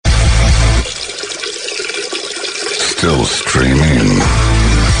Still streaming.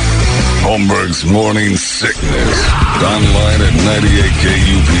 Holmberg's Morning Sickness. Online at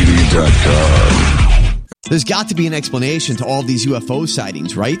 98kupd.com. There's got to be an explanation to all of these UFO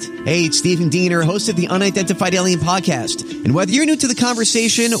sightings, right? Hey, it's Stephen Diener, host of the Unidentified Alien Podcast. And whether you're new to the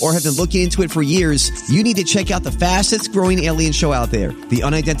conversation or have been looking into it for years, you need to check out the fastest growing alien show out there, the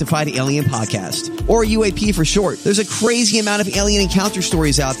Unidentified Alien Podcast, or UAP for short. There's a crazy amount of alien encounter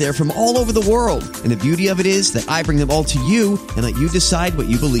stories out there from all over the world. And the beauty of it is that I bring them all to you and let you decide what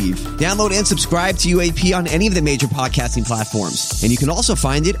you believe. Download and subscribe to UAP on any of the major podcasting platforms. And you can also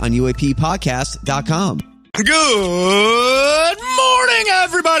find it on UAPpodcast.com. Good morning,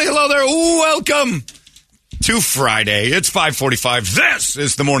 everybody. Hello there. Welcome to Friday. It's 5:45. This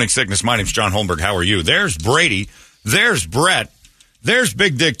is the Morning Sickness. My name's John Holmberg. How are you? There's Brady. There's Brett. There's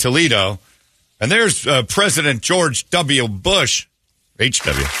Big Dick Toledo. And there's President George W. Bush.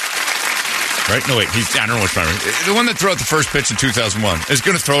 H.W. Right? No, wait. I don't know which one. The one that threw out the first pitch in 2001 is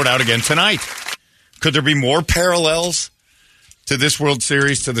going to throw it out again tonight. Could there be more parallels to this World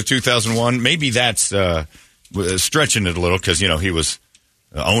Series, to the 2001? Maybe that's stretching it a little because, you know, he was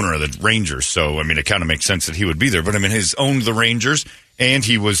the owner of the Rangers. So, I mean, it kind of makes sense that he would be there. But, I mean, he's owned the Rangers, and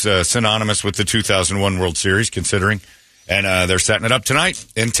he was synonymous with the 2001 World Series, considering. And they're setting it up tonight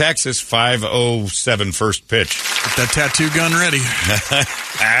in Texas, 5:07 first pitch. Get that tattoo gun ready.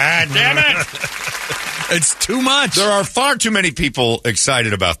 Damn it! It's too much. There are far too many people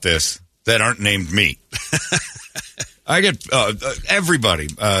excited about this that aren't named me. I get everybody.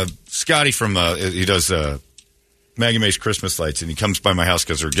 Scotty from, he does Maggie Mae's Christmas lights, and he comes by my house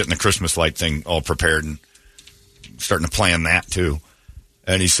because they're getting the Christmas light thing all prepared and starting to plan that, too.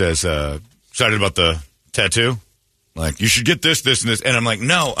 And he says, excited about the tattoo? Like, you should get this, this, and this. And I'm like,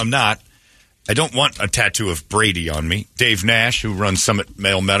 no, I'm not. I don't want a tattoo of Brady on me. Dave Nash, who runs Summit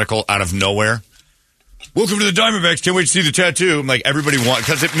Male Medical, out of nowhere. Welcome to the Diamondbacks. Can't wait to see the tattoo. I'm like, everybody wants,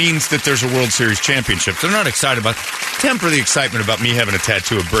 because it means that there's a World Series championship. They're not excited about, temper the excitement about me having a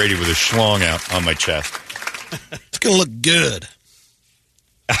tattoo of Brady with a schlong out on my chest. It's going to look good.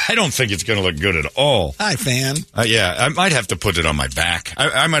 I don't think it's going to look good at all. Hi, fan. Yeah, I might have to put it on my back.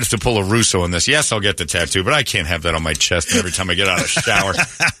 I might have to pull a Russo on this. Yes, I'll get the tattoo, but I can't have that on my chest every time I get out of the shower.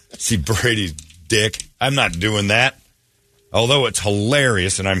 See Brady's dick. I'm not doing that. Although it's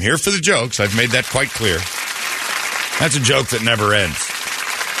hilarious, and I'm here for the jokes. I've made that quite clear. That's a joke that never ends.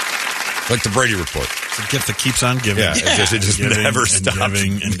 Like the Brady Report. It's a gift that keeps on giving. Yeah, it just giving never and stops.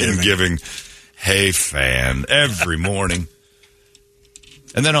 Giving and giving. Hey, fan, every morning.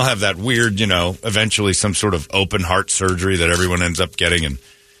 And then I'll have that weird, you know, eventually some sort of open heart surgery that everyone ends up getting, and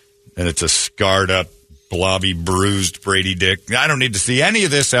it's a scarred up, blobby, bruised Brady dick. I don't need to see any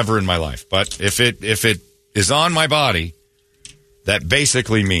of this ever in my life. But if it is on my body, that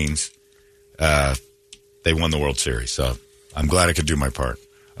basically means they won the World Series. So I'm glad I could do my part.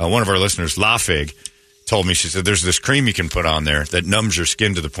 One of our listeners, LaFig, told me, she said, there's this cream you can put on there that numbs your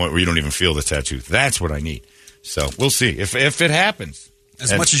skin to the point where you don't even feel the tattoo. That's what I need. So we'll see if it happens.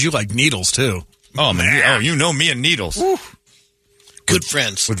 As much as you like needles, too. Oh, man. Oh, you know me and needles. Woo. Good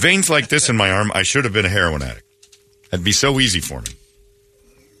friends. With veins like this in my arm, I should have been a heroin addict. That'd be so easy for me.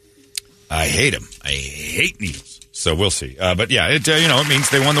 I hate them. I hate needles. So we'll see. But yeah, it means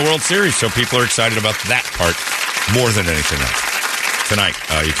they won the World Series, so people are excited about that part more than anything else. Tonight,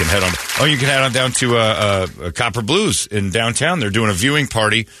 you can head on down to Copper Blues in downtown. They're doing a viewing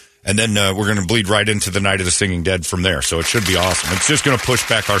party, and then we're going to bleed right into the Night of the Singing Dead from there. So it should be awesome. It's just going to push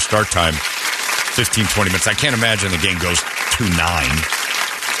back our start time 15, 20 minutes. I can't imagine the game goes to 9.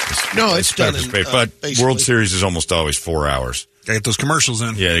 No, it's done. But World Series is almost always 4 hours. Got to get those commercials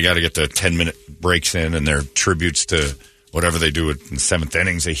in. Yeah, you got to get the 10-minute breaks in, and their tributes to whatever they do in the seventh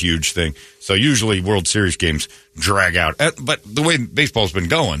inning is a huge thing. So usually World Series games drag out. But the way baseball's been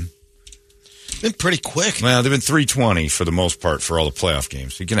going, been pretty quick. Well, they've been 3:20 for the most part for all the playoff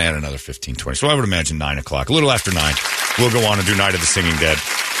games. You can add another 15, 20. So I would imagine 9 o'clock. A little after 9, we'll go on and do Night of the Singing Dead.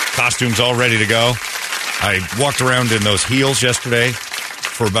 Costumes all ready to go. I walked around in those heels yesterday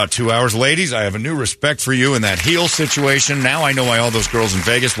for about 2 hours. Ladies, I have a new respect for you in that heel situation. Now I know why all those girls in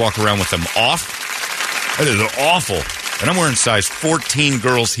Vegas walk around with them off. That is awful. And I'm wearing size 14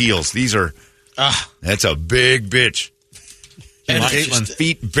 girls' heels. These are, that's a big bitch. And Caitlin's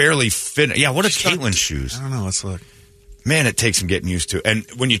feet barely fit. Yeah, what are Caitlin's shoes? I don't know. Let's look. Man, it takes some getting used to. And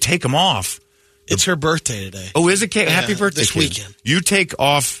when you take them off. It's her birthday today. Oh, is it? Happy birthday. This weekend. You take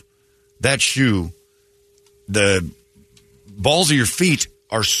off that shoe, the balls of your feet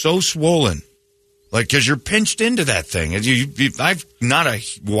are so swollen. Like, because you're pinched into that thing. I've not a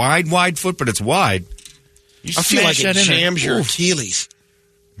wide foot, but it's wide. I feel like it jams your Achilles.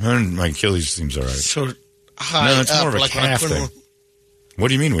 My Achilles seems all right. So high No, it's up. more of a like when I calf put 'em thing. What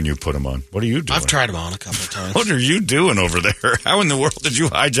do you mean when you put them on? What are you doing? I've tried them on a couple of times. What are you doing over there? How in the world did you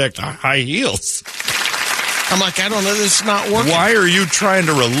hijack high heels? I'm like, I don't know. This is not working. Why are you trying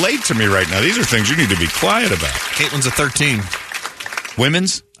to relate to me right now? These are things you need to be quiet about. Caitlin's a 13.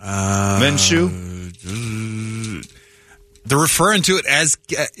 Women's? Men's shoe? They're referring to it as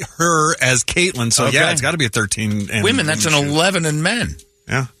her as Caitlin, so Okay. yeah, it's got to be a 13. And Women, that's an 11 in men.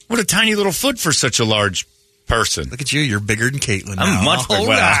 Yeah. What a tiny little foot for such a large person. Look at you. You're bigger than Caitlin now. I'm much bigger. All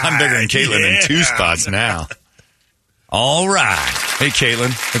Well, right. I'm bigger than Caitlin in 2 spots now. All right. Hey,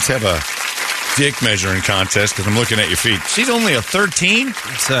 Caitlin, let's have a dick measuring contest because I'm looking at your feet. She's only a 13. It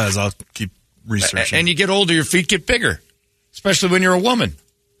says, I'll keep researching. And you get older, your feet get bigger, especially when you're a woman.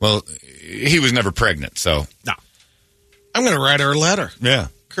 Well, he was never pregnant, so. No. I'm going to write her a letter. Yeah.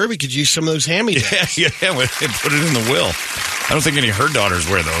 Kirby could use some of those hand-me-downs. Yeah, well, put it in the will. I don't think any of her daughters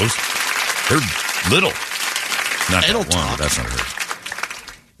wear those. They're little. Not They that don't one, talk. but that's not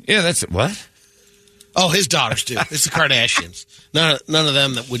hers. Yeah, that's it. What? Oh, his daughters do. It's the Kardashians. None of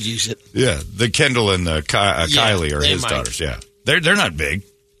them that would use it. Yeah, the Kendall and the Kylie are they his might. daughters. Yeah, they're not big.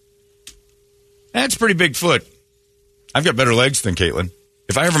 That's pretty big foot. I've got better legs than Caitlin.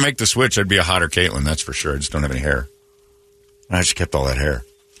 If I ever make the switch, I'd be a hotter Caitlin. That's for sure. I just don't have any hair. And I just kept all that hair.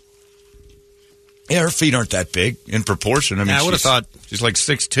 Yeah, her feet aren't that big in proportion. I mean, I would have thought she's like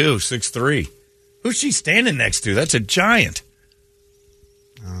 6'2", 6'3". Who's she standing next to? That's a giant.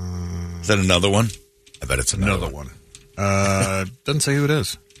 Is that another one? I bet it's another one. Doesn't say who it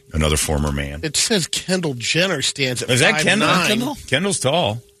is. Another former man. It says Kendall Jenner stands at 5'9". Is that Kendall? Kendall's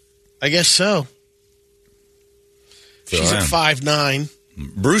tall. I guess so. She's at 5'9".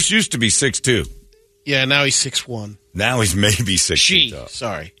 Bruce used to be 6'2". Yeah, now he's 6'1". Now he's maybe 6 She, feet tall.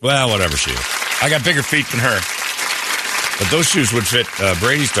 sorry. Well, whatever she is. I got bigger feet than her. But those shoes would fit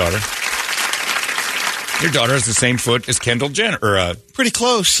Brady's daughter. Your daughter has the same foot as Kendall Jenner, or Pretty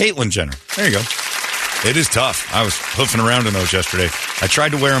close. Caitlyn Jenner. There you go. It is tough. I was hoofing around in those yesterday. I tried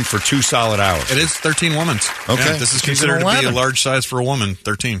to wear them for 2 solid hours. It is 13 women's. Okay. Yeah, this is She's an considered to be a 11. large size for a woman,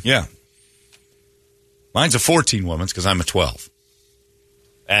 13. Yeah. Mine's a 14 woman's because I'm a 12.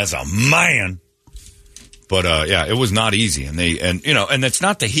 As a man. But, yeah, it was not easy. And and it's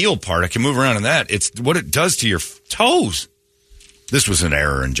not the heel part. I can move around in that. It's what it does to your toes. This was an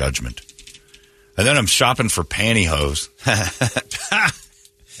error in judgment. And then I'm shopping for pantyhose.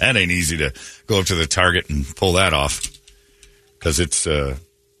 That ain't easy to go up to the Target and pull that off. Because it's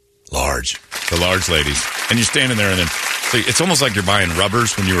large. The large ladies. And you're standing there and then so it's almost like you're buying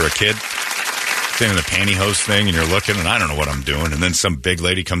rubbers when you were a kid. Standing in the pantyhose thing and you're looking and I don't know what I'm doing. And then some big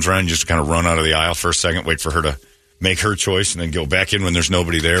lady comes around and you just kind of run out of the aisle for a second, wait for her to make her choice and then go back in when there's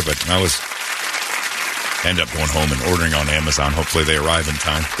nobody there. But I end up going home and ordering on Amazon. Hopefully they arrive in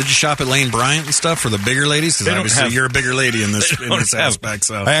time. Did you shop at Lane Bryant and stuff for the bigger ladies? Because obviously you're a bigger lady in this aspect.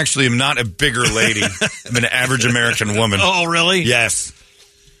 So I actually am not a bigger lady. I'm an average American woman. Oh, really? Yes.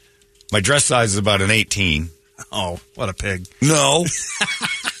 My dress size is about an 18. Oh, what a pig. No.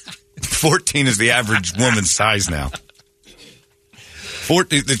 14 is the average woman's size now.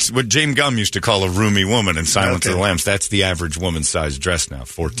 14, it's what James Gumb used to call a roomy woman in Silence of the Lambs. That's the average woman's size dress now,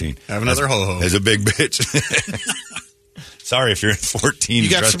 14. Have another ho-ho. As a big bitch. Sorry if you're at 14. You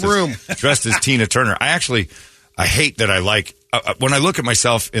got some room. Dressed as Tina Turner. I hate that I like, when I look at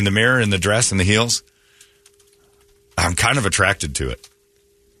myself in the mirror in the dress and the heels, I'm kind of attracted to it.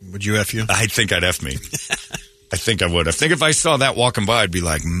 Would you F you? I think I'd F me. I think I would. I think if I saw that walking by, I'd be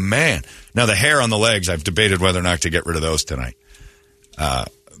like, man. Now, the hair on the legs, I've debated whether or not to get rid of those tonight. But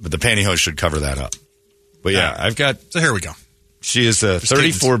the pantyhose should cover that up. But yeah, I've got... So here we go. She is a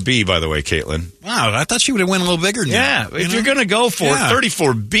 34B, by the way, Caitlin. Wow, I thought she would have went a little bigger than that. If you're going to go for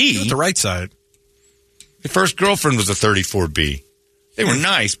 34B... You're at the right side. The first girlfriend was a 34B. They were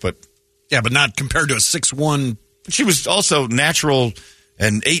nice, but... Yeah, but not compared to a 6'1". She was also natural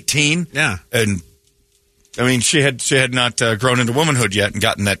and 18. Yeah. And... I mean, she had not grown into womanhood yet and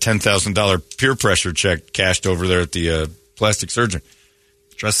gotten that $10,000 peer pressure check cashed over there at the plastic surgeon.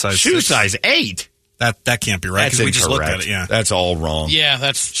 Dress size Shoe 6. size 8. That can't be right. That's Because we just looked incorrect. at it. Yeah, that's all wrong.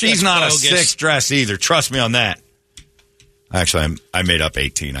 Yeah, she's not bogus. A 6 dress either. Trust me on that. Actually, I made up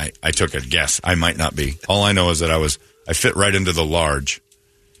 18. I took a guess. I might not be. All I know is that I fit right into the large.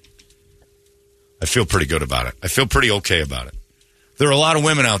 I feel pretty good about it. I feel pretty okay about it. There are a lot of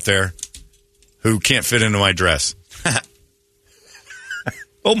women out there who can't fit into my dress.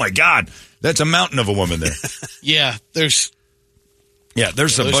 Oh, my God. That's a mountain of a woman there. Yeah, there's a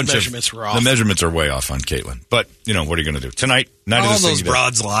bunch of... measurements were off. The measurements are way off on Caitlin. But, what are you going to do? Tonight, night all of the those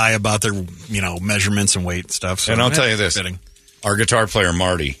broads lie about their, measurements and weight and stuff. So and I'll tell you this. Fitting. Our guitar player,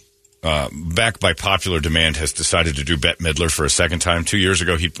 Marty, back by popular demand, has decided to do Bette Midler for a second time. 2 years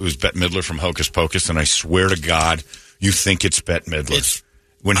ago, it was Bette Midler from Hocus Pocus, and I swear to God, you think it's Bette Midler.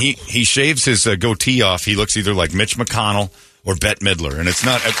 When he shaves his goatee off, he looks either like Mitch McConnell or Bette Midler, and it's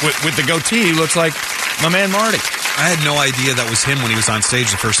not with the goatee. He looks like my man Marty. I had no idea that was him when he was on stage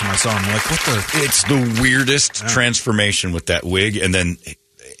the first time I saw him. I'm like, what the? It's the weirdest transformation with that wig, and then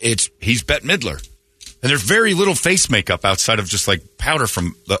he's Bette Midler, and there's very little face makeup outside of just like powder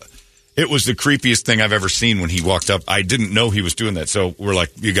from the. It was the creepiest thing I've ever seen when he walked up. I didn't know he was doing that, so we're like,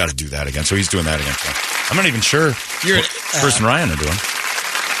 you got to do that again. So he's doing that again. So I'm not even sure what Chris and Ryan are doing.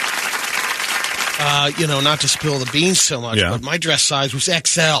 Not to spill the beans so much, but my dress size was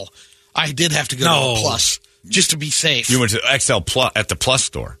XL. I did have to go to a plus just to be safe. You went to XL Plus at the Plus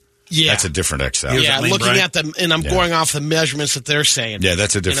store. Yeah. That's a different XL. Yeah, looking at them, and I'm going off the measurements that they're saying. Yeah,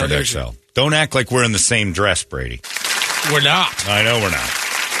 that's a different XL. Don't act like we're in the same dress, Brady. We're not. I know we're not.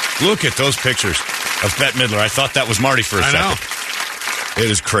 Look at those pictures of Bette Midler. I thought that was Marty for a second. It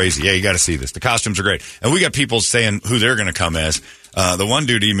is crazy. Yeah, you got to see this. The costumes are great. And we got people saying who they're going to come as. The one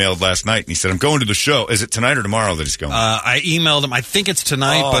dude emailed last night, and he said, I'm going to the show. Is it tonight or tomorrow that he's going? I emailed him. I think it's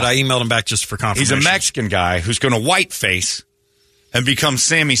tonight, but I emailed him back just for confirmation. He's a Mexican guy who's going to whiteface and become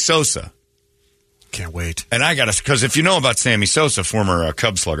Sammy Sosa. Can't wait. And I got to, because if you know about Sammy Sosa, former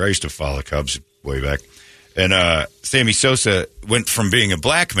Cubs slugger, I used to follow the Cubs way back. And Sammy Sosa went from being a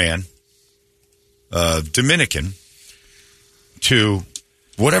black man, Dominican, to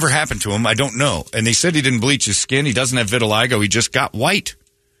whatever happened to him, I don't know. And they said he didn't bleach his skin. He doesn't have vitiligo. He just got white.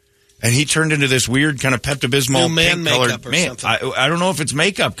 And he turned into this weird kind of Pepto-Bismol pink-colored man. I don't know if it's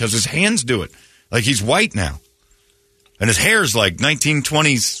makeup because his hands do it. Like he's white now. And his hair's like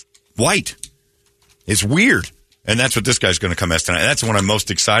 1920s white. It's weird. And that's what this guy's going to come as tonight. That's the one I'm most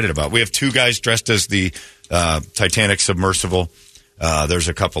excited about. We have two guys dressed as the Titanic submersible. There's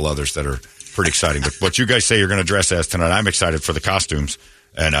a couple others that are pretty exciting. But what you guys say you're going to dress as tonight, I'm excited for the costumes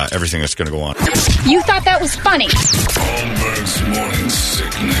and everything that's going to go on. You thought that was funny. Holmberg's Morning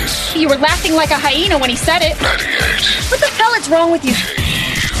Sickness. You were laughing like a hyena when he said it. 98. What the hell is wrong with you?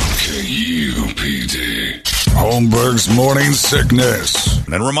 KUPD. Holmberg's Morning Sickness.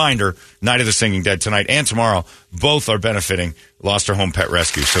 And a reminder, Night of the Singing Dead tonight and tomorrow, both are benefiting Lost Her Home Pet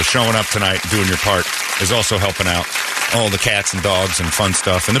Rescue. So showing up tonight, doing your part, is also helping out all the cats and dogs and fun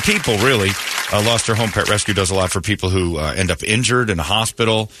stuff. And the people, really. Lost Her Home Pet Rescue does a lot for people who end up injured in a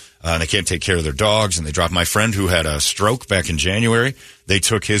hospital. And they can't take care of their dogs. And they dropped my friend who had a stroke back in January. They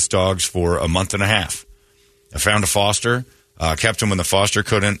took his dogs for a month and a half. I found a foster. Kept him when the foster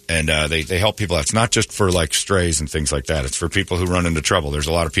couldn't, and they help people out. It's not just for, like, strays and things like that. It's for people who run into trouble. There's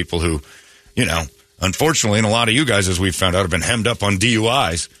a lot of people who, unfortunately, and a lot of you guys, as we've found out, have been hemmed up on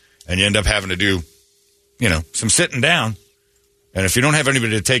DUIs, and you end up having to do, some sitting down. And if you don't have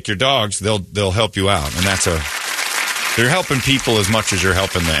anybody to take your dogs, they'll help you out. And you're helping people as much as you're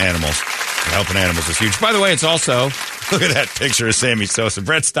helping the animals. And helping animals is huge. By the way, it's also, look at that picture of Sammy Sosa.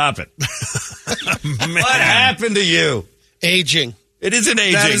 Brett, stop it. What happened to you? Aging. It isn't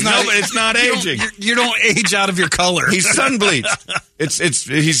aging. No, but it's not aging. You don't age out of your color. He's sun bleached.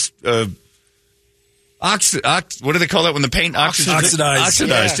 He's what do they call that when the paint oxidized?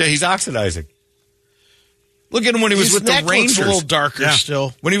 Oxidized. Yeah, he's oxidizing. Look at him when he was with the Rangers. Looks a little darker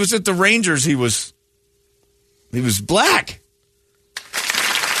still. When he was at the Rangers, he was black.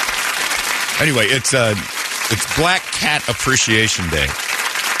 Anyway, it's Black Cat Appreciation Day.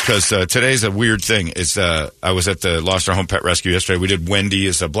 Because today's a weird thing. I was at the Lost Her Home Pet Rescue yesterday. We did Wendy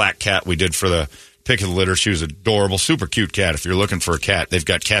as a black cat. We did for the pick of the litter. She was adorable, super cute cat. If you're looking for a cat, they've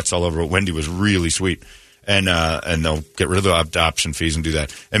got cats all over. Wendy was really sweet. And they'll get rid of the adoption fees and do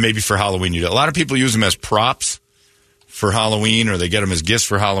that. And maybe for Halloween, a lot of people use them as props for Halloween, or they get them as gifts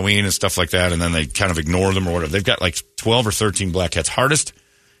for Halloween and stuff like that, and then they kind of ignore them or whatever. They've got like 12 or 13 black cats. Hardest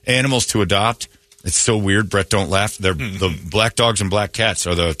animals to adopt. It's so weird. Brett, don't laugh. The black dogs and black cats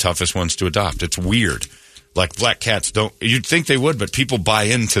are the toughest ones to adopt. It's weird. Like black cats don't. You'd think they would, but people buy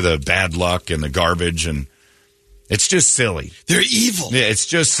into the bad luck and the garbage, and it's just silly. They're evil. Yeah, it's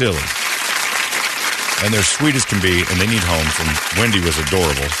just silly. And they're sweet as can be, and they need homes. And Wendy was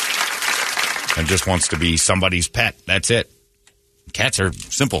adorable, and just wants to be somebody's pet. That's it. Cats are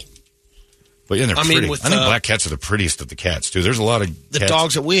simple. But yeah, they're pretty. I think black cats are the prettiest of the cats, too. There's a lot of the cats.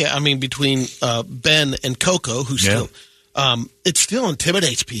 dogs that between Ben and Coco, who still, it still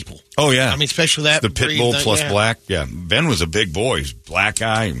intimidates people. Oh, yeah. I mean, especially that. The pit bull plus black. Yeah. Ben was a big boy. He's black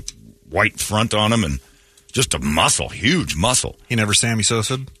eye, and white front on him, and just a muscle, huge muscle. He never Sammy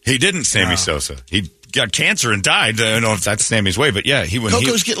Sosa'd? He didn't Sammy Sosa. He got cancer and died. I don't know if that's Sammy's way, but yeah.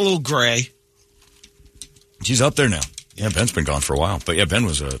 Coco's getting a little gray. She's up there now. Yeah, Ben's been gone for a while. But, yeah, Ben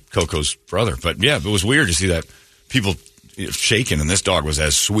was Coco's brother. But, yeah, it was weird to see that people shaking, and this dog was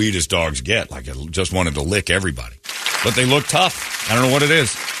as sweet as dogs get. Like, it just wanted to lick everybody. But they look tough. I don't know what it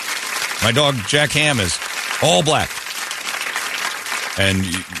is. My dog, Jack Ham, is all black. And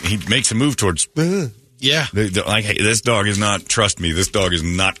he makes a move towards... Yeah. Like, hey, this dog is not... Trust me, this dog is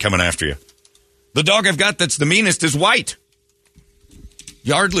not coming after you. The dog I've got that's the meanest is white.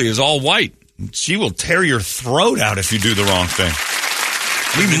 Yardley is all white. She will tear your throat out if you do the wrong thing.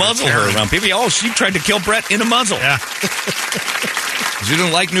 We muzzle her around people. Oh, she tried to kill Brett in a muzzle. Yeah. She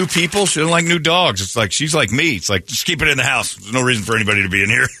didn't like new people. She didn't like new dogs. It's like, she's like me. It's like, just keep it in the house. There's no reason for anybody to be in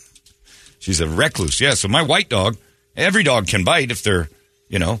here. She's a recluse. Yeah, so my white dog, every dog can bite if they're,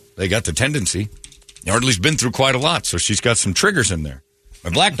 they got the tendency. Yardley's been through quite a lot, so she's got some triggers in there. My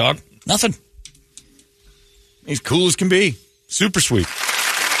black dog, nothing. He's cool as can be. Super sweet.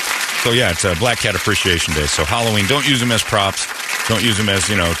 So, yeah, it's a Black Cat Appreciation Day. So, Halloween, don't use them as props. Don't use them as,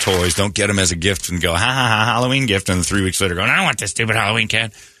 toys. Don't get them as a gift and go, Halloween gift. And then 3 weeks later going, I don't want this stupid Halloween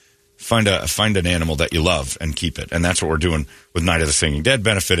cat. Find an animal that you love and keep it. And that's what we're doing with Night of the Singing Dead,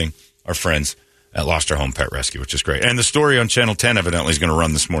 benefiting our friends at Lost Our Home Pet Rescue, which is great. And the story on Channel 10 evidently is going to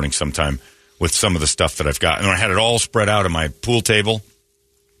run this morning sometime with some of the stuff that I've got. And I had it all spread out on my pool table.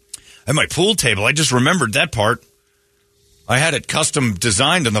 At my pool table, I just remembered that part. I had it custom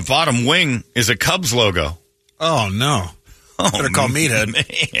designed, and the bottom wing is a Cubs logo. Oh, no. Better call Meathead. Man.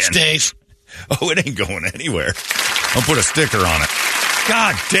 Stays. Oh, it ain't going anywhere. I'll put a sticker on it.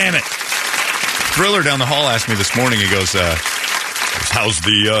 God damn it. Thriller down the hall asked me this morning, he goes, how's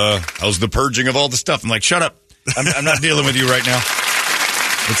the purging of all the stuff? I'm like, shut up. I'm not dealing with you right now.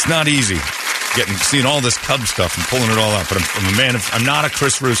 It's not easy seeing all this Cub stuff and pulling it all out. But I'm not a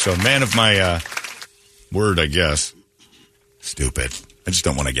Chris Russo, man of my word, I guess. Stupid. I just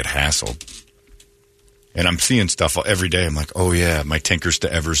don't want to get hassled. And I'm seeing stuff every day. I'm like, oh, yeah, my Tinkers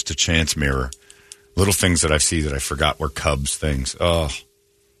to Evers to Chance mirror. Little things that I see that I forgot were Cubs things. Oh,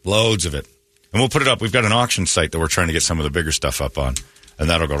 loads of it. And we'll put it up. We've got an auction site that we're trying to get some of the bigger stuff up on. And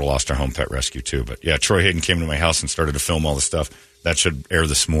that'll go to Lost Our Home Pet Rescue, too. But, yeah, Troy Hayden came to my house and started to film all the stuff. That should air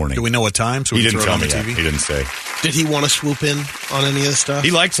this morning. Do we know what time? So he didn't tell me yet. He didn't say. Did he want to swoop in on any of the stuff? He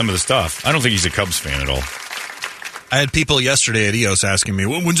liked some of the stuff. I don't think he's a Cubs fan at all. I had people yesterday at EOS asking me,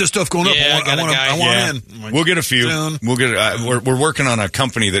 when's this stuff going up? I want in. Like, we'll get a few. Soon. We'll get. We're working on a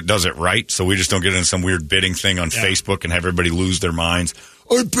company that does it right, so we just don't get in some weird bidding thing on Facebook and have everybody lose their minds.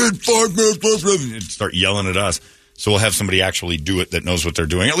 I bid 5 minutes and start yelling at us. So we'll have somebody actually do it that knows what they're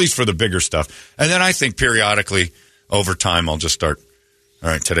doing, at least for the bigger stuff. And then I think periodically, over time, I'll just start, all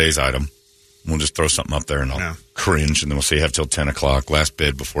right, today's item. We'll just throw something up there and I'll cringe, and then we'll say you have till 10 o'clock, last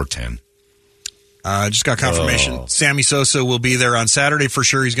bid before 10. Just got confirmation. Oh. Sammy Sosa will be there on Saturday for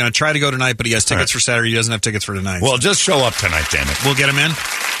sure. He's going to try to go tonight, but he has tickets for Saturday. He doesn't have tickets for tonight. Well, just show up tonight, damn it. We'll get him in?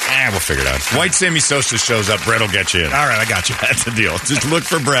 We'll figure it out. White Sammy Sosa shows up, Brett will get you in. All right, I got you. That's the deal. Just look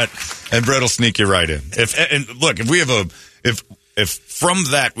for Brett, and Brett will sneak you right in. If we have if from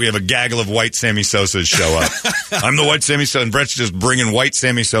that we have a gaggle of white Sammy Sosas show up, I'm the white Sammy Sosa, and Brett's just bringing white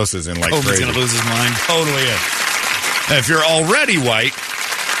Sammy Sosas in like crazy. He's going to lose his mind. Totally in. Now, if you're already white,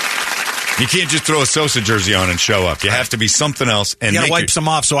 you can't just throw a Sosa jersey on and show up. You have to be something else. And you got to wipe some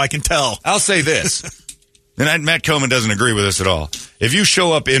off so I can tell. I'll say this, and Matt Coleman doesn't agree with this at all. If you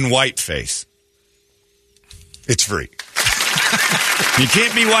show up in whiteface, it's free. You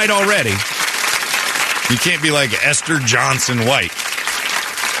can't be white already. You can't be like Esther Johnson White.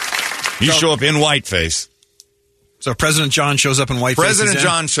 You show up in whiteface. So President John shows up in whiteface. President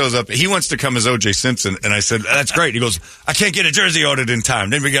John shows up. He wants to come as O.J. Simpson, and I said, that's great. He goes, I can't get a jersey ordered in time.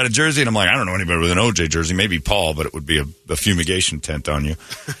 Then we got a jersey, and I'm like, I don't know anybody with an O.J. jersey. Maybe Paul, but it would be a fumigation tent on you.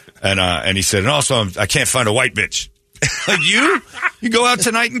 And he said, and also, I can't find a white bitch. Like, you go out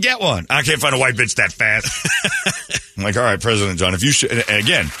tonight and get one. I can't find a white bitch that fast. I'm like, all right, President John, if you should, and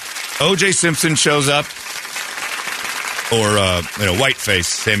again, O.J. Simpson shows up, or, whiteface,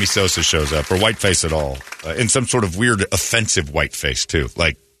 Sammy Sosa shows up, or whiteface at all, in some sort of weird offensive whiteface, too.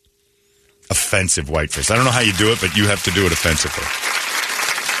 Like, offensive whiteface. I don't know how you do it, but you have to do it offensively.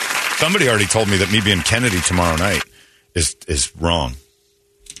 Somebody already told me that me being Kennedy tomorrow night is wrong.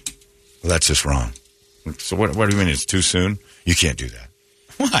 Well, that's just wrong. So what do you mean it's too soon? You can't do that.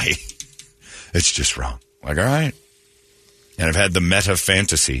 Why? It's just wrong. Like, all right. And I've had the meta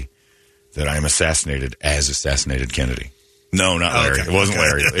fantasy that I am assassinated Kennedy. No, not Larry. Okay. It wasn't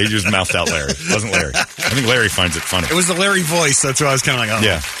Larry. He just mouthed out Larry. It wasn't Larry. I think Larry finds it funny. It was the Larry voice. That's why I was kind of like, oh.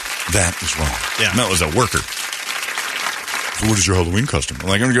 Yeah. That was wrong. Yeah. No, it was a worker. So what is your Halloween costume? I'm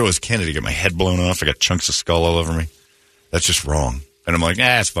like, I'm going to go as Kennedy, get my head blown off. I got chunks of skull all over me. That's just wrong. And I'm like,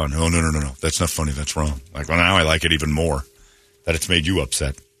 it's fun. Oh, no. That's not funny. That's wrong. Like, well, now I like it even more that it's made you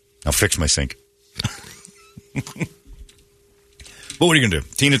upset. Now fix my sink. But what are you going to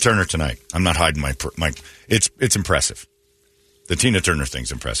do? Tina Turner tonight. I'm not hiding my it's impressive. The Tina Turner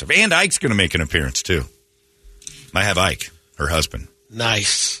thing's impressive. And Ike's going to make an appearance, too. I have Ike, her husband.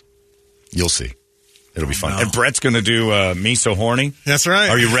 Nice. You'll see. It'll be fun. No. And Brett's going to do Me So Horny. That's right.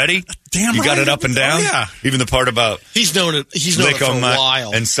 Are you ready? Damn you right. got it up and down? Oh, yeah. Even the part about... He's known it for a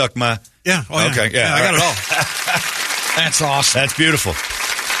while. And suck my... Yeah. Oh, yeah. Okay, yeah. I got it all. That's awesome. That's beautiful.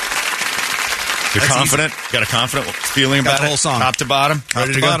 You're confident? Easy. Got a confident feeling about the whole song. Top to bottom?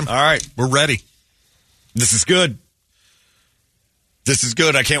 Ready to go? All right. We're ready. This is good. This is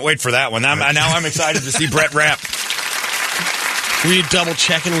good. I can't wait for that one. Now I'm excited to see Brett rap. Were you double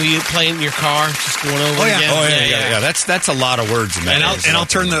checking? Were you playing in your car, just going over again? Oh yeah. That's a lot of words in that.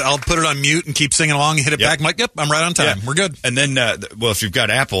 I'll put it on mute and keep singing along and hit it back. I'm like, yep, I'm right on time. Yeah. We're good. And then, if you've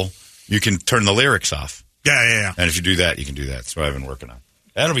got Apple, you can turn the lyrics off. Yeah. And if you do that, you can do that. That's what I've been working on.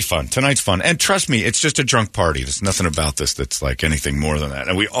 That'll be fun. Tonight's fun. And trust me, it's just a drunk party. There's nothing about this that's like anything more than that.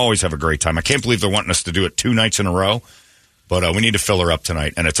 And we always have a great time. I can't believe they're wanting us to do it 2 nights in a row. But we need to fill her up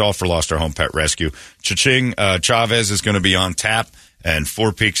tonight. And it's all for Lost Our Home Pet Rescue. Cha-ching, Chavez is going to be on tap. And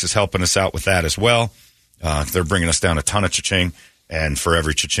Four Peaks is helping us out with that as well. They're bringing us down a ton of cha-ching. And for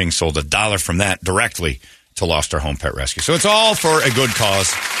every cha-ching sold, $1 from that directly to Lost Our Home Pet Rescue. So it's all for a good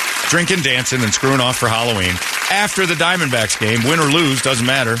cause. Drinking, dancing, and screwing off for Halloween. After the Diamondbacks game, win or lose, doesn't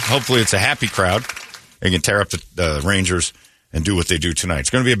matter. Hopefully it's a happy crowd. They can tear up the Rangers and do what they do tonight. It's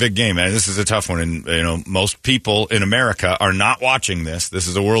going to be a big game, man. This is a tough one. And, most people in America are not watching this. This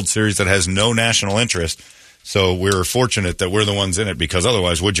is a World Series that has no national interest. So we're fortunate that we're the ones in it, because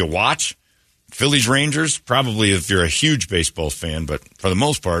otherwise, would you watch Phillies Rangers? Probably if you're a huge baseball fan, but for the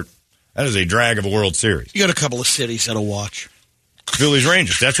most part, that is a drag of a World Series. You got a couple of cities that'll watch. Phillies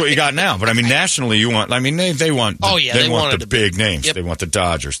Rangers. That's what you got now. But nationally, you want. They want. They want the big names. Yep. They want the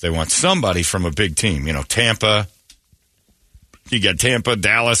Dodgers. They want somebody from a big team. Tampa. You got Tampa,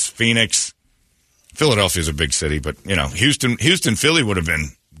 Dallas, Phoenix. Philadelphia's a big city, but Houston, Philly would have been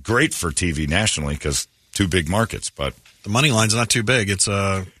great for TV nationally because 2 big markets. But the money line's not too big. It's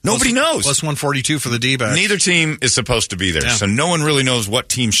nobody knows. Plus 142 for the D-backs. Neither team is supposed to be there, so no one really knows what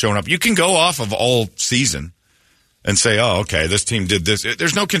team's showing up. You can go off of all season and say, oh, okay, this team did this.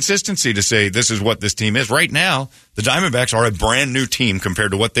 There's no consistency to say this is what this team is. Right now, the Diamondbacks are a brand new team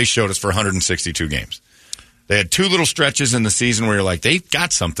compared to what they showed us for 162 games. They had 2 little stretches in the season where you're like, they've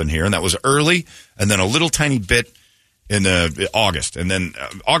got something here, and that was early, and then a little tiny bit in August. And then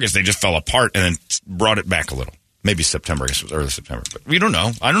August, they just fell apart and then brought it back a little. Maybe September. I guess it was early September. But we don't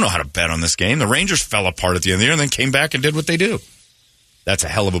know. I don't know how to bet on this game. The Rangers fell apart at the end of the year and then came back and did what they do. That's a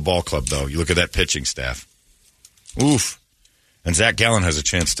hell of a ball club, though. You look at that pitching staff. Oof. And Zach Gallen has a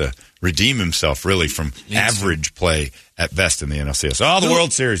chance to redeem himself, really, from average play at best in the NLCS. The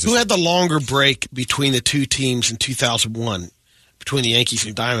World Series. Who had the longer break between the 2 teams in 2001, between the Yankees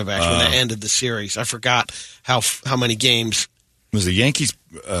and Diamondbacks, when that ended the series? I forgot how many games. Was the Yankees...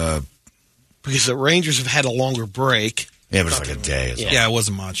 because the Rangers have had a longer break. Yeah, but it's like a day. Yeah, it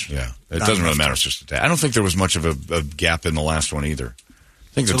wasn't much. Yeah, it doesn't really matter. It's just a day. I don't think there was much of a gap in the last one either.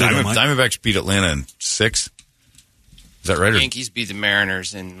 I think the Diamondbacks beat Atlanta in 6. Is that right? The Yankees beat the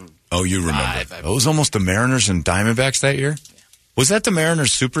Mariners in you remember. 5. It was almost the Mariners and Diamondbacks that year? Yeah. Was that the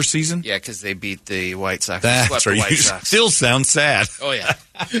Mariners super season? Yeah, because they beat the White Sox. That's right. You still sound sad. Oh, yeah.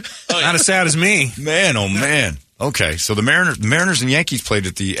 Not as sad as me. Man, oh, man. Okay, so the Mariners and Yankees played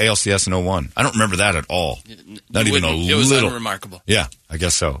at the ALCS in 01. I don't remember that at all. Not even a little. It was unremarkable. Yeah, I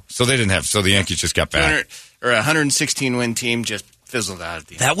guess so. So they didn't have. So the Yankees just got back. Or a 116-win team just fizzled out at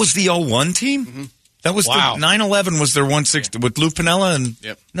the end. That was the 01 team? Mm-hmm. That was the 9/11 was their 160 with Lou Piniella and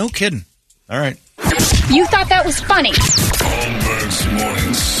no kidding. All right. You thought that was funny. Holmberg's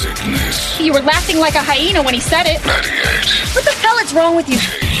Morning Sickness. You were laughing like a hyena when he said it. 98. What the hell is wrong with you?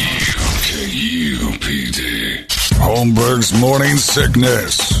 KUPD. Holmberg's Morning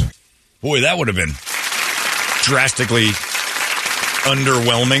Sickness. Boy, that would have been drastically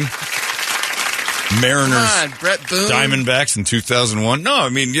underwhelming. Mariners, Brett Boone. Diamondbacks in 2001. No, I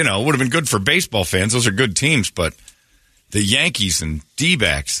mean, it would have been good for baseball fans. Those are good teams, but the Yankees and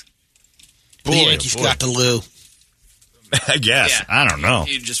D-backs. The Yankees got to Lou. I guess. Yeah. I don't know.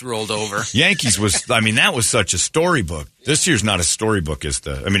 He just rolled over. Yankees was, that was such a storybook. This year's not a storybook it's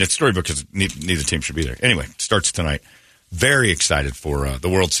storybook because neither team should be there. Anyway, it starts tonight. Very excited for the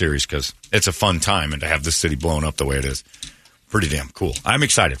World Series because it's a fun time, and to have this city blown up the way it is, pretty damn cool. I'm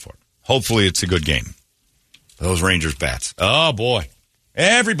excited for it. Hopefully it's a good game. Those Rangers bats. Oh, boy.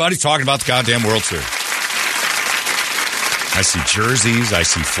 Everybody's talking about the goddamn World Series. I see jerseys. I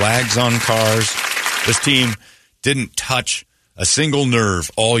see flags on cars. This team didn't touch a single nerve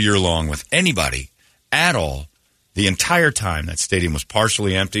all year long with anybody at all. The entire time that stadium was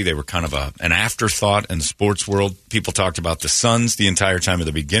partially empty. They were kind of an afterthought in the sports world. People talked about the Suns the entire time at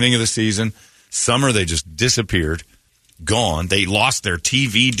the beginning of the season. Summer, they just disappeared, gone. They lost their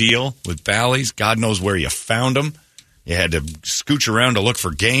TV deal with Bally's. God knows where you found them. You had to scooch around to look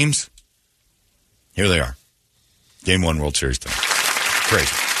for games. Here they are. Game 1 World Series time.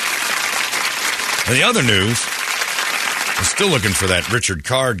 Crazy. And the other news, I'm still looking for that Richard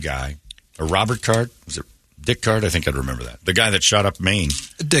Card guy. Or Robert Card? Was it Dick Card? I think I'd remember that. The guy that shot up Maine.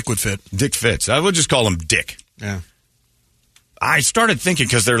 Dick would fit. Dick fits. I would just call him Dick. Yeah. I started thinking,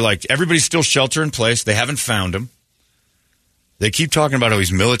 because they're like, everybody's still shelter in place. They haven't found him. They keep talking about how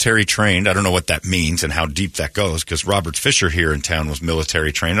he's military trained. I don't know what that means and how deep that goes, because Robert Fisher here in town was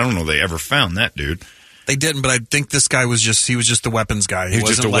military trained. I don't know if they ever found that dude. They didn't, but I think this guy was just the weapons guy. He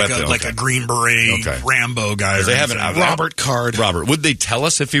wasn't like a Green Beret Rambo guy. They haven't. Robert Card. Robert. Would they tell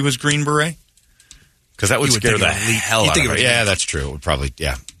us if he was Green Beret? Because that would scare the hell out of me. Yeah, that's true. It would probably,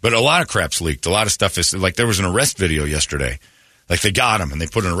 yeah. But a lot of crap's leaked. A lot of stuff is, like, there was an arrest video yesterday. Like, they got him, and they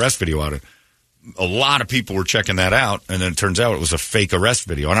put an arrest video out. A lot of people were checking that out, and then it turns out it was a fake arrest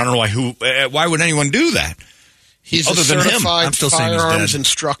video. And I don't know why would anyone do that? He's a certified firearms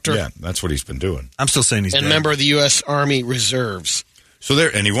instructor. Yeah, that's what he's been doing. I'm still saying he's dead. And member of the U.S. Army Reserves. So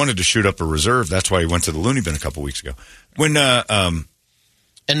and he wanted to shoot up a reserve. That's why he went to the loony bin a couple weeks ago. And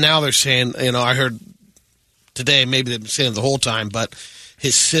now they're saying, I heard today, maybe they've been saying it the whole time, but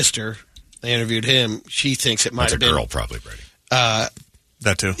his sister, they interviewed him, she thinks it might have been. That's a girl, probably, Brady.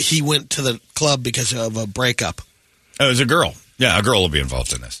 That too. He went to the club because of a breakup. Oh, it was a girl. Yeah, a girl will be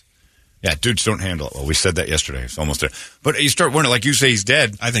involved in this. Yeah, dudes don't handle it well. We said that yesterday. It's almost there. But you start wondering, like you say, he's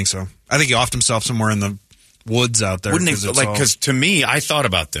dead. I think so. I think he offed himself somewhere in the woods out there. Wouldn't he? Because to me, I thought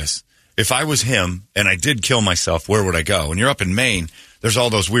about this. If I was him and I did kill myself, where would I go? And you're up in Maine. There's all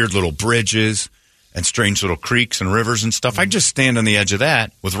those weird little bridges and strange little creeks and rivers and stuff. I'd just stand on the edge of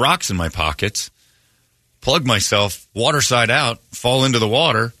that with rocks in my pockets, plug myself, water side out, fall into the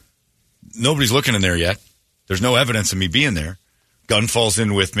water. Nobody's looking in there yet. There's no evidence of me being there. Gun falls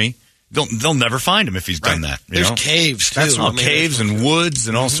in with me. They'll never find him if he's done that. There's caves, too. That's all caves and woods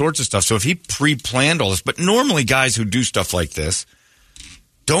and all sorts of stuff. So if he pre-planned all this, but normally guys who do stuff like this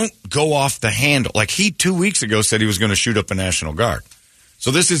don't go off the handle. Like 2 weeks ago said he was going to shoot up a National Guard.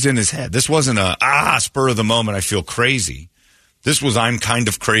 So this is in his head. This wasn't spur of the moment, I feel crazy. This was, I'm kind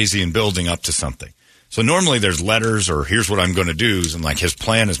of crazy and building up to something. So normally there's letters or here's what I'm going to do, and like his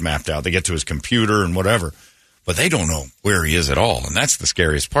plan is mapped out. They get to his computer and whatever. But they don't know where he is at all, and that's the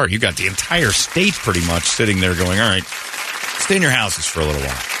scariest part. You got the entire state pretty much sitting there going, all right, stay in your houses for a little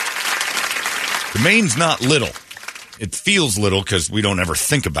while. The Maine's not little. It feels little because we don't ever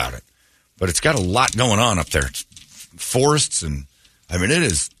think about it. But it's got a lot going on up there. It's forests, and, I mean, it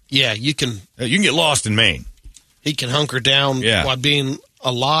is. Yeah, you can get lost in Maine. He can hunker down while being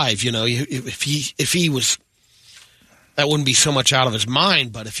alive, If he was... That wouldn't be so much out of his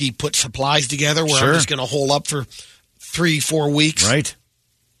mind, but if he put supplies together where I'm just going to hole up for 3-4 weeks. Right.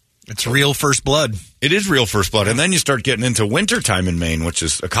 It's real first blood. It is real first blood. And then you start getting into wintertime in Maine, which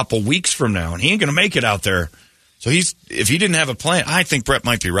is a couple weeks from now, and he ain't going to make it out there. So if he didn't have a plan, I think Brett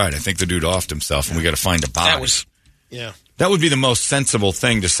might be right. I think the dude offed himself, and we got to find a body. That would be the most sensible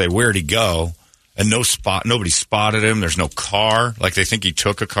thing to say, where'd he go? And nobody spotted him. There's no car. Like they think he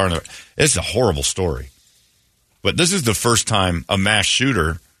took a car. It's a horrible story. But this is the first time a mass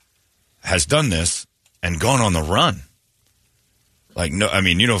shooter has done this and gone on the run. Like, no, I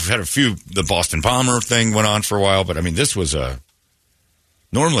mean, we've had a few, the Boston bomber thing went on for a while, but I mean, this was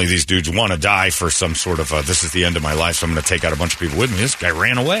normally these dudes want to die for some sort of this is the end of my life, so I'm going to take out a bunch of people with me. This guy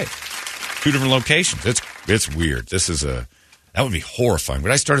ran away. 2 different locations. It's weird. That would be horrifying. But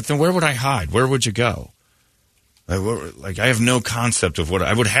I started thinking, where would I hide? Where would you go? Like, I have no concept of what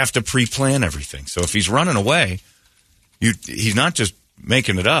I would have to pre-plan everything. So if he's running away, he's not just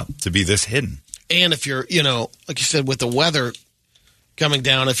making it up to be this hidden. And if you're, like you said, with the weather coming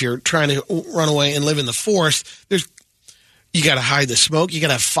down, if you're trying to run away and live in the forest, you got to hide the smoke, you got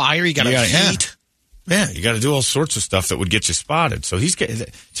to have fire, you got to have heat. Yeah, you got to do all sorts of stuff that would get you spotted. So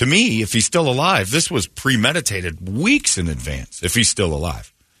to me, if he's still alive, this was premeditated weeks in advance. If he's still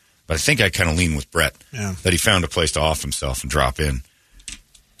alive. But I think I kind of lean with Brett that he found a place to off himself and drop in.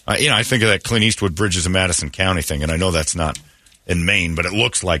 I think of that Clint Eastwood Bridges of Madison County thing, and I know that's not in Maine, but it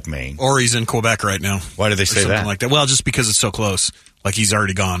looks like Maine. Or he's in Quebec right now. Why do they say that? Like that? Well, just because it's so close. Like he's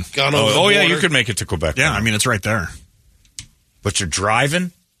already gone. Oh yeah, you could make it to Quebec. Yeah, I mean, it's right there. But you're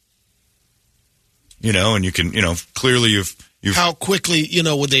driving? and you can, clearly you've how quickly,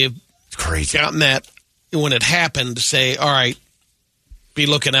 would they have crazy gotten that when it happened to say, all right, be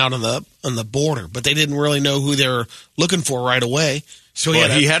looking out on the border, but they didn't really know who they were looking for right away. So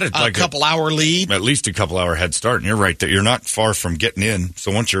he had a couple hour lead, at least a couple hour head start. And you're right that you're not far from getting in.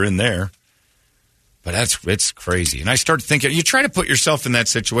 So once you're in there, but it's crazy. And I start thinking, you try to put yourself in that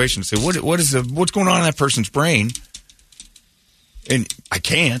situation, say what's going on in that person's brain, and I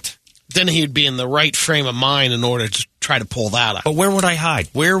can't. Then he'd be in the right frame of mind in order to try to pull that out. But where would I hide?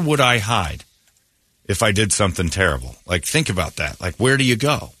 Where would I hide if I did something terrible? Like, think about that. Like, where do you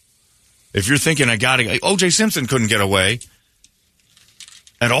go? If you're thinking, O.J. Simpson couldn't get away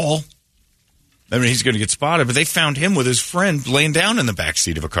at all. I mean, he's going to get spotted. But they found him with his friend laying down in the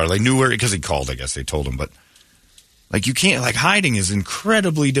backseat of a car. They knew where, because he called, I guess they told him. But, you can't, hiding is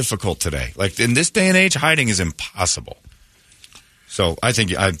incredibly difficult today. In this day and age, hiding is impossible. So I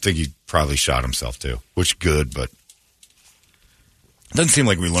think he probably shot himself too, which good, but it doesn't seem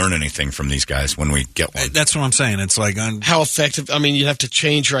like we learn anything from these guys when we get one. That's what I'm saying. It's how effective. I mean, you have to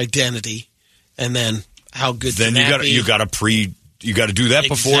change your identity, and then how good. Then you got to do that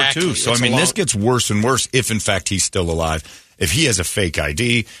before too. So this gets worse and worse if in fact he's still alive. If he has a fake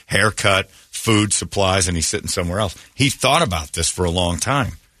ID, haircut, food, supplies, and he's sitting somewhere else, he thought about this for a long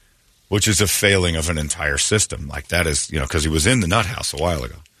time. Which is a failing of an entire system. That is, because he was in the nut house a while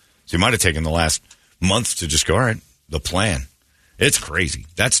ago. So he might have taken the last month to just go, all right, the plan. It's crazy.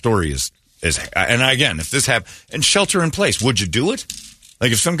 That story is and again, if this happened, and shelter in place, would you do it?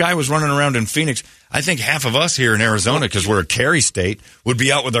 If some guy was running around in Phoenix, I think half of us here in Arizona, because we're a carry state, would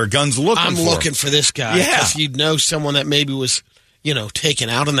be out with our guns looking for this guy. Yeah. Because you'd know someone that maybe was, taken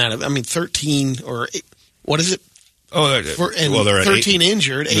out in that. 13 or, what is it? Oh, they're 13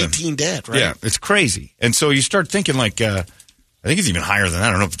 injured, 18 dead, right? Yeah, it's crazy. And so you start thinking I think it's even higher than that. I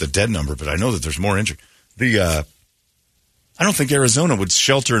don't know if it's the dead number, but I know that there's more injured. I don't think Arizona would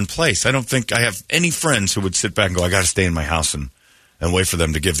shelter in place. I don't think I have any friends who would sit back and go, I got to stay in my house and wait for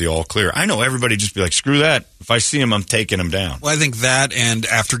them to give the all clear. I know everybody just be like, screw that. If I see him, I'm taking him down. Well, I think that, and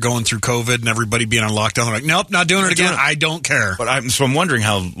after going through COVID and everybody being on lockdown, they're like, nope, not doing it again. I don't care. But I'm wondering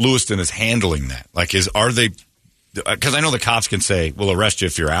how Lewiston is handling that. Are they... Because I know the cops can say, we'll arrest you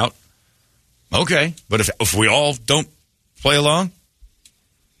if you're out. Okay. But if we all don't play along,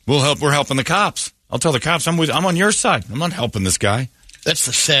 we're helping the cops. I'll tell the cops, I'm on your side. I'm not helping this guy. That's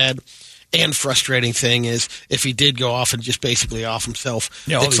the sad and frustrating thing is if he did go off and just basically off himself.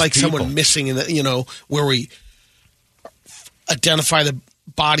 Yeah, it's like people. Someone missing in the, where we identify the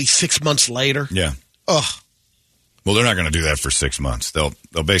body 6 months later. Yeah. Ugh. Well, they're not going to do that for 6 months. They'll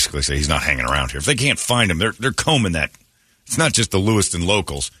basically say he's not hanging around here. If they can't find him, they're combing that. It's not just the Lewiston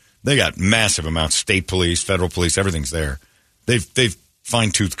locals. They got massive amounts. State police, federal police, everything's there. They've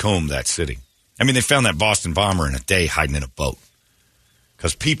fine-tooth combed that city. They found that Boston bomber in a day hiding in a boat.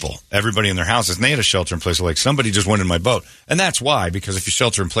 Because everybody in their houses, and they had a shelter in place. Somebody just went in my boat. And that's why, because if you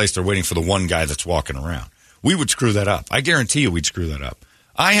shelter in place, they're waiting for the one guy that's walking around. We would screw that up. I guarantee you we'd screw that up.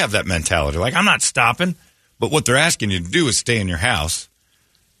 I have that mentality. I'm not stopping. But what they're asking you to do is stay in your house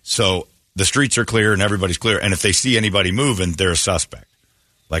so the streets are clear and everybody's clear. And if they see anybody moving, they're a suspect.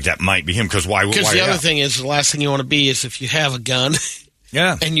 That might be him. Because why? Because the other thing is, the last thing you want to be is if you have a gun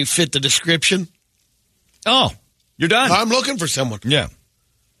and you fit the description. Oh, you're done. I'm looking for someone. Yeah.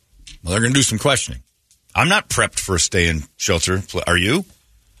 Well, they're going to do some questioning. I'm not prepped for a stay-in shelter. Are you?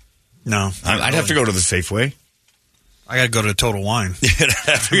 No. I'd have to go to the Safeway. I got to go to Total Wine.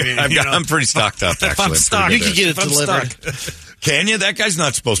 I'm pretty stocked up, actually. I'm stocked. You can get it delivered. Can you? That guy's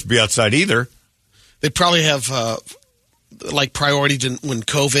not supposed to be outside either. They probably have, priority when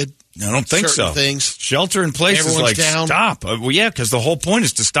COVID. I don't think so. Things. Shelter in place Everyone's is down. Stop. Well, yeah, because the whole point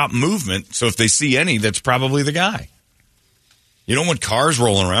is to stop movement. So if they see any, that's probably the guy. You don't want cars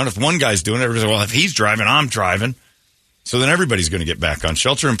rolling around. If one guy's doing it, everybody's like, well, if he's driving, I'm driving. So then everybody's going to get back on.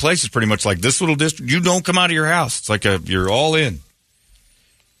 Shelter in place is pretty much like this little district. You don't come out of your house. It's like you're all in.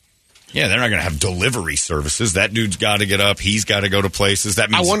 Yeah, they're not going to have delivery services. That dude's got to get up. He's got to go to places.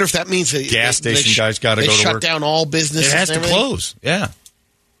 That means I wonder if that means that gas station guys got to go to work. They shut down all businesses. It has to close. Yeah.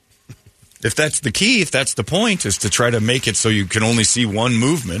 If that's the key, if that's the point, is to try to make it so you can only see one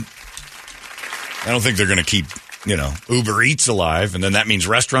movement. I don't think they're going to keep, Uber Eats alive, and then that means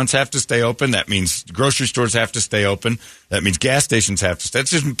restaurants have to stay open. That means grocery stores have to stay open. That means gas stations have to stay.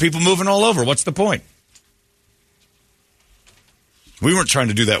 It's just people moving all over. What's the point? We weren't trying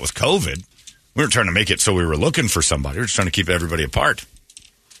to do that with COVID. We weren't trying to make it so we were looking for somebody. We were just trying to keep everybody apart.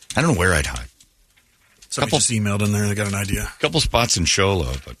 I don't know where I'd hide. Somebody just emailed in there. They got an idea. A couple spots in Show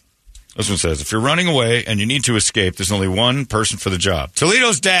Low, but this one says, if you're running away and you need to escape, there's only one person for the job.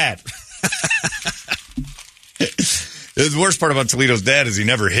 Toledo's dad. The worst part about Toledo's dad is he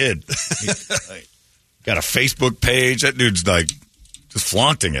never hid. He, got a Facebook page. That dude's like just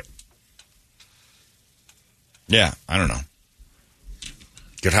flaunting it. Yeah, I don't know.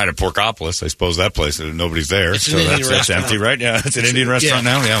 Could hide at Porkopolis. I suppose that place, nobody's there. It's that's empty, right? Yeah, it's an Indian restaurant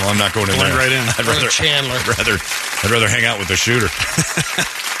now. Yeah, well, I'm not going in there. Right in. I'd rather hang out with the shooter.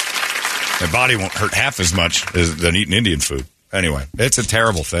 My body won't hurt half as much than eating Indian food. Anyway, it's a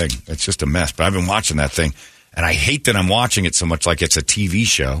terrible thing. It's just a mess. But I've been watching that thing, and I hate that I'm watching it so much like it's a TV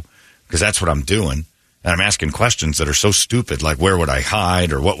show, because that's what I'm doing. And I'm asking questions that are so stupid, like where would I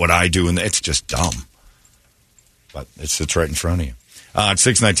hide or what would I do? And it's just dumb. But it sits right in front of you. It's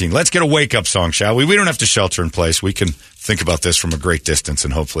 6:19. Let's get a wake-up song, shall we? We don't have to shelter in place. We can think about this from a great distance,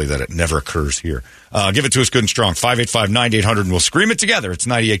 and hopefully that it never occurs here. Give it to us good and strong. 585-9800, and we'll scream it together. It's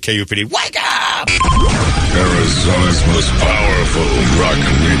 98 KUPD. Wake up! Arizona's most powerful rock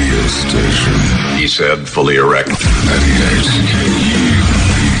radio station. He said, fully erect. 98